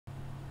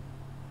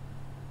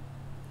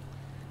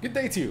Good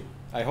day to you.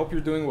 I hope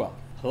you're doing well.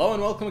 Hello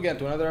and welcome again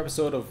to another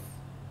episode of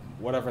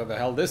whatever the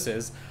hell this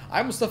is.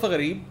 I'm Mustafa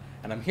Gharib,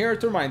 and I'm here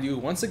to remind you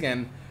once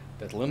again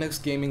that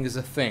Linux gaming is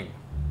a thing.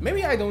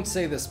 Maybe I don't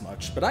say this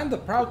much, but I'm the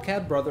proud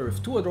cat brother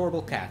of two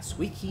adorable cats,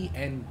 Wiki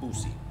and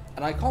Boosie.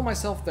 And I call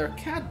myself their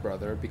cat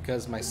brother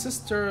because my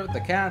sister,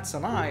 the cats,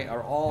 and I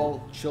are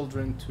all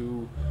children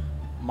to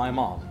my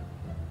mom,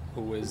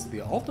 who is the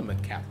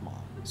ultimate cat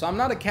mom. So I'm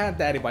not a cat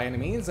daddy by any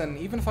means, and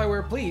even if I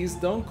were, please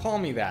don't call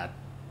me that.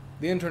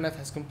 The internet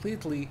has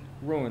completely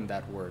ruined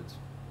that word,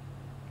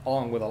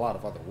 along with a lot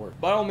of other words.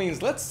 By all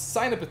means, let's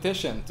sign a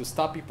petition to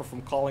stop people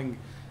from calling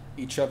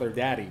each other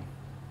daddy.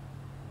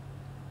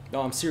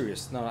 No, I'm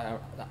serious.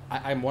 No,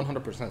 I'm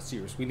 100%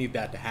 serious. We need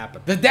that to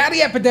happen. The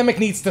daddy epidemic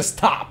needs to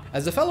stop!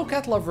 As a fellow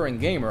cat lover and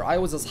gamer, I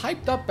was as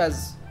hyped up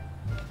as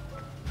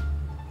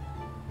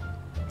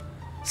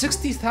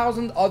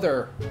 60,000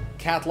 other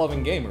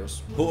cat-loving gamers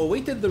who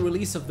awaited the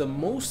release of the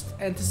most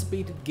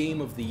anticipated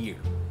game of the year.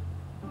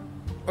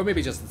 Or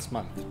maybe just this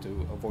month,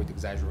 to avoid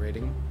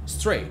exaggerating.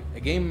 Stray, a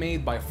game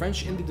made by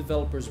French indie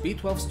developers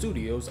B12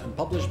 Studios and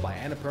published by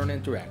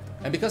Annapurna Interactive.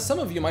 And because some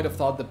of you might have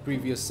thought the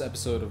previous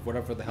episode of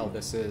whatever the hell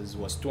this is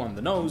was too on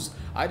the nose,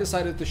 I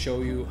decided to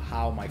show you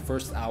how my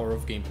first hour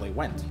of gameplay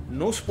went.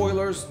 No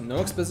spoilers, no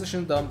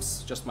exposition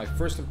dumps, just my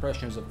first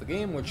impressions of the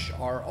game, which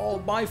are all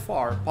by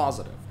far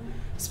positive.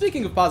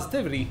 Speaking of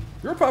positivity,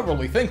 you're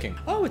probably thinking,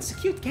 oh, it's a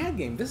cute cat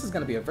game, this is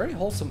gonna be a very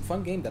wholesome,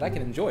 fun game that I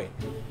can enjoy.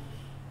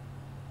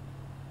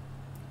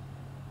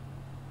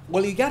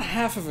 Well, you got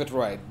half of it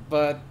right,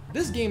 but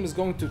this game is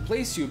going to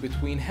place you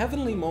between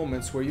heavenly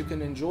moments where you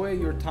can enjoy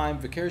your time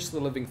vicariously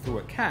living through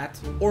a cat,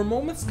 or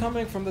moments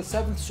coming from the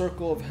seventh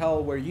circle of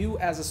hell where you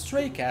as a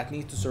stray cat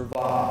need to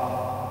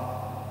survive.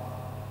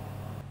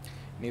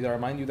 Need I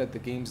remind you that the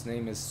game's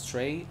name is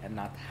Stray and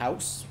not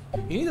House?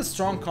 You need a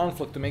strong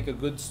conflict to make a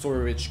good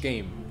story-rich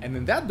game, and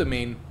in that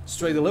domain,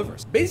 Stray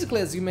delivers.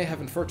 Basically, as you may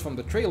have inferred from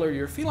the trailer,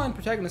 your feline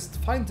protagonist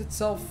finds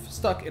itself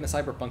stuck in a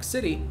cyberpunk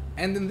city,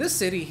 and in this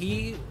city,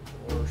 he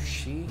or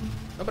she,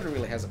 nobody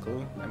really has a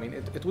clue. I mean,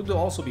 it would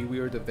also be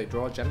weird if they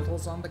draw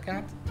genitals on the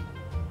cat.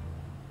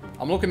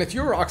 I'm looking at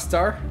you,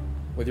 Rockstar,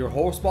 with your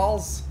horse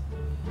balls.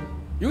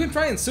 You can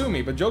try and sue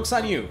me, but joke's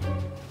on you.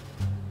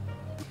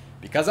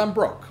 Because I'm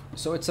broke.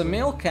 So it's a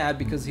male cat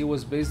because he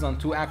was based on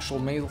two actual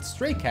male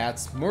stray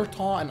cats,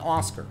 Murtaugh and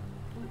Oscar.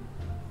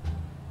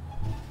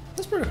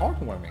 That's pretty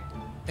heartwarming.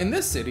 In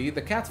this city,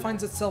 the cat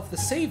finds itself the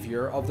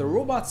savior of the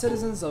robot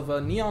citizens of a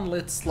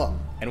neon-lit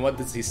slum. And what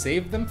does he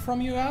save them from,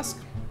 you ask?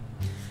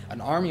 An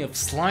army of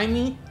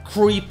slimy,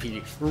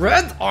 creepy,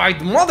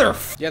 red-eyed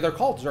Yeah, they're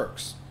called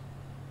jerks.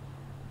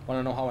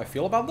 Wanna know how I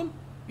feel about them?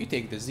 You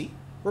take the Z,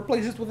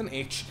 replace it with an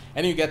H,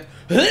 and you get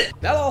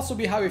That'll also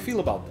be how you feel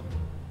about them.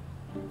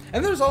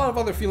 And there's a lot of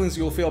other feelings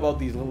you'll feel about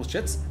these little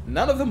shits,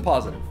 none of them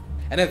positive.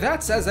 And if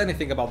that says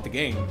anything about the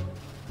game,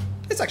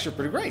 it's actually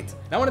pretty great.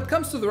 Now when it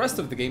comes to the rest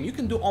of the game, you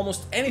can do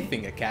almost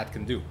anything a cat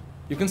can do.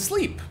 You can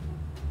sleep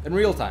in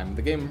real time.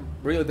 The game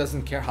really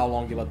doesn't care how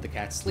long you let the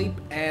cat sleep,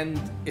 and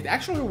it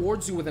actually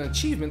rewards you with an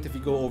achievement if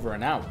you go over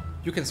an hour.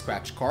 You can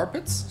scratch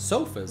carpets,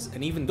 sofas,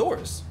 and even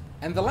doors.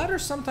 And the latter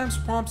sometimes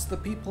prompts the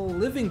people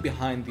living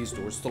behind these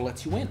doors to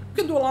let you in. You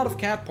can do a lot of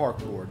cat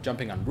parkour,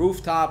 jumping on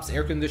rooftops,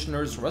 air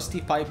conditioners,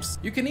 rusty pipes.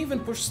 You can even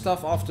push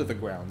stuff off to the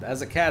ground,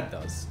 as a cat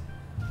does.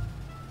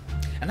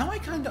 And now I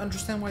kinda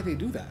understand why they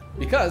do that.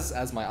 Because,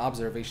 as my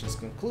observations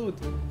conclude,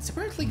 it's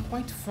apparently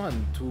quite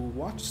fun to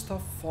watch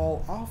stuff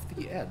fall off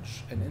the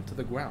edge and into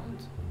the ground,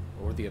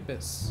 or the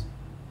abyss.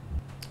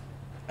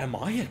 Am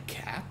I a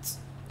cat?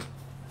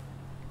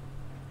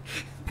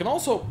 You can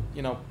also,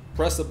 you know,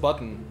 press a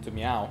button to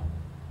meow.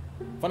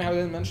 Funny how I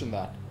didn't mention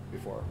that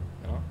before,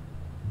 you know?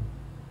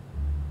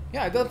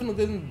 Yeah, I definitely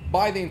didn't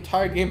buy the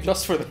entire game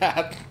just for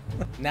that.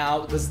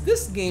 Now, does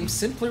this game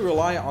simply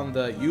rely on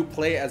the you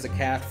play as a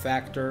cat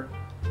factor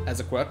as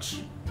a crutch?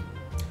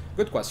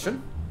 Good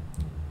question.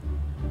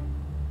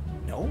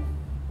 No?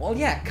 Well,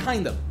 yeah,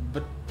 kind of.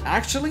 But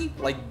actually,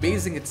 like,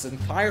 basing its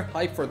entire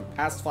hype for the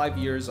past 5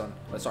 years on,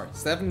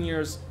 7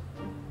 years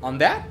on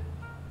that?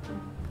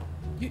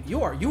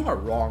 You are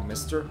wrong,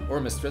 mister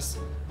or mistress.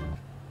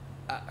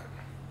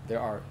 There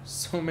are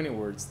so many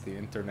words the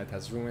internet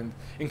has ruined,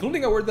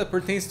 including a word that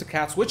pertains to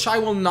cats, which I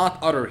will not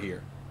utter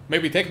here.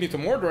 Maybe take me to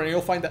Mordor and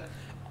you'll find that,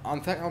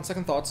 on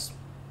second thoughts,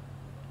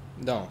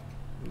 no.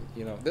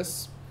 You know,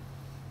 this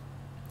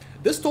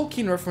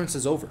Tolkien reference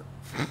is over.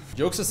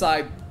 Jokes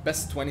aside,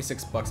 best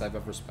 26 bucks I've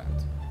ever spent.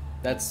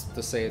 That's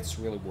to say it's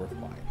really worth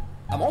buying.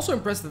 I'm also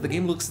impressed that the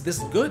game looks this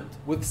good.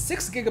 With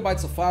 6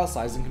 gigabytes of file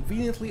size and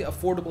conveniently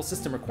affordable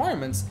system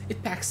requirements,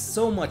 it packs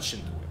so much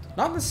into it.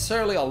 Not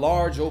necessarily a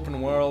large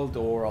open world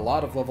or a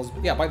lot of levels,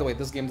 but yeah, by the way,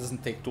 this game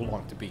doesn't take too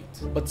long to beat.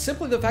 But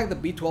simply the fact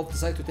that B12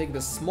 decided to take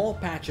this small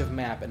patch of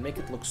map and make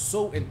it look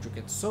so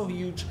intricate, so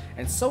huge,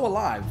 and so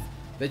alive,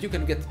 that you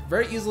can get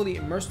very easily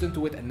immersed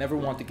into it and never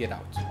want to get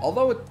out.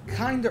 Although it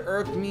kinda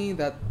irked me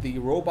that the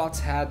robots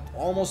had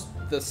almost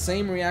the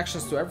same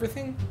reactions to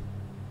everything,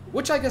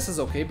 which I guess is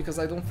okay because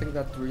I don't think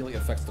that really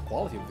affects the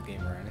quality of the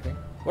game or anything.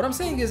 What I'm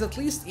saying is at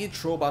least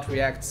each robot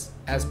reacts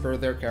as per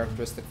their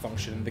characteristic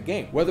function in the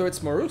game. Whether it's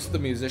Marus the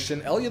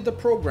musician, Elliot the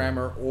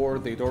programmer, or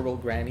the adorable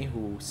granny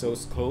who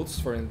sews clothes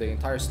for the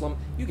entire slum,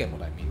 you get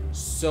what I mean.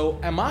 So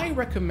am I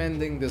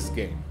recommending this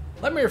game?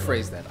 Let me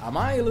rephrase that. Am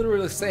I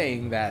literally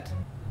saying that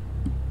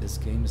this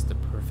game is the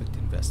perfect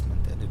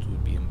investment and it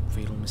would be a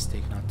fatal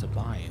mistake not to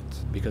buy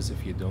it? Because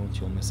if you don't,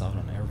 you'll miss out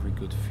on every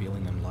good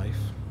feeling in life?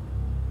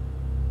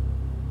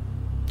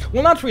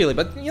 Well, not really,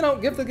 but you know,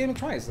 give the game a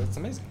try. It's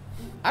amazing.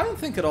 I don't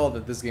think at all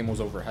that this game was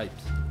overhyped.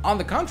 On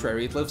the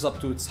contrary, it lives up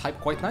to its hype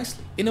quite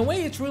nicely. In a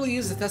way, it really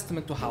is a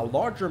testament to how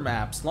larger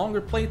maps, longer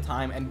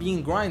playtime, and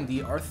being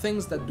grindy are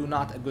things that do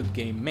not a good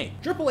game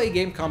make. AAA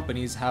game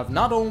companies have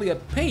not only a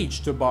page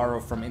to borrow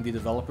from indie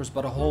developers,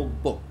 but a whole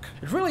book.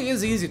 It really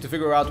is easy to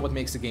figure out what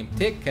makes a game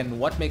tick and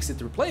what makes it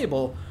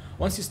replayable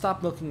once you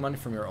stop milking money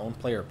from your own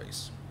player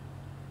base.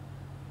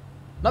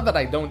 Not that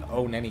I don't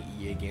own any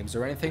EA games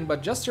or anything,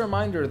 but just a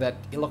reminder that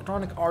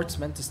Electronic Arts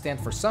meant to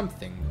stand for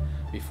something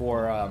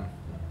before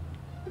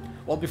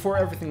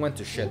everything went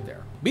to shit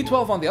there.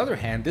 B12, on the other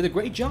hand, did a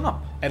great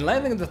job, and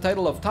landing the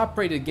title of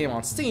top-rated game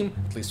on Steam,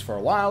 at least for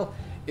a while,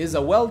 is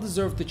a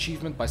well-deserved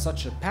achievement by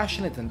such a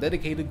passionate and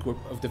dedicated group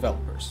of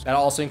developers. That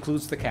also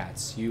includes the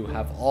cats. You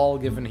have all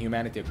given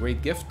humanity a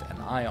great gift,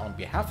 and I, on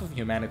behalf of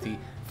humanity,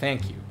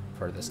 thank you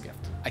for this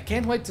gift. I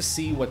can't wait to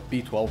see what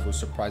B12 will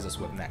surprise us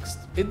with next.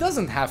 It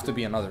doesn't have to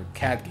be another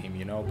cat game,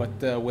 you know,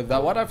 but with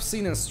what I've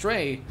seen in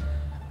Stray,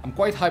 I'm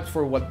quite hyped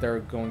for what they're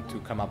going to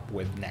come up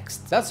with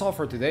next. That's all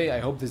for today. I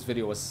hope this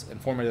video was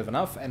informative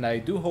enough, and I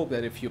do hope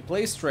that if you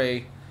play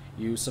Stray,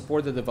 you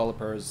support the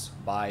developers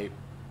by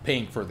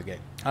paying for the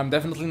game. I'm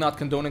definitely not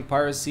condoning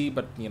piracy,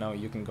 but you know,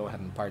 you can go ahead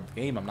and pirate the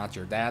game, I'm not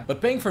your dad.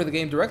 But paying for the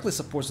game directly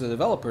supports the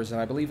developers,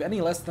 and I believe any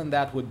less than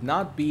that would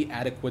not be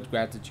adequate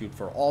gratitude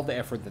for all the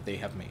effort that they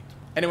have made.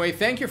 Anyway,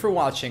 thank you for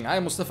watching. I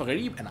am Mustafa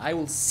Gharib, and I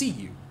will see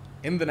you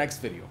in the next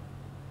video.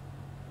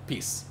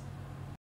 Peace.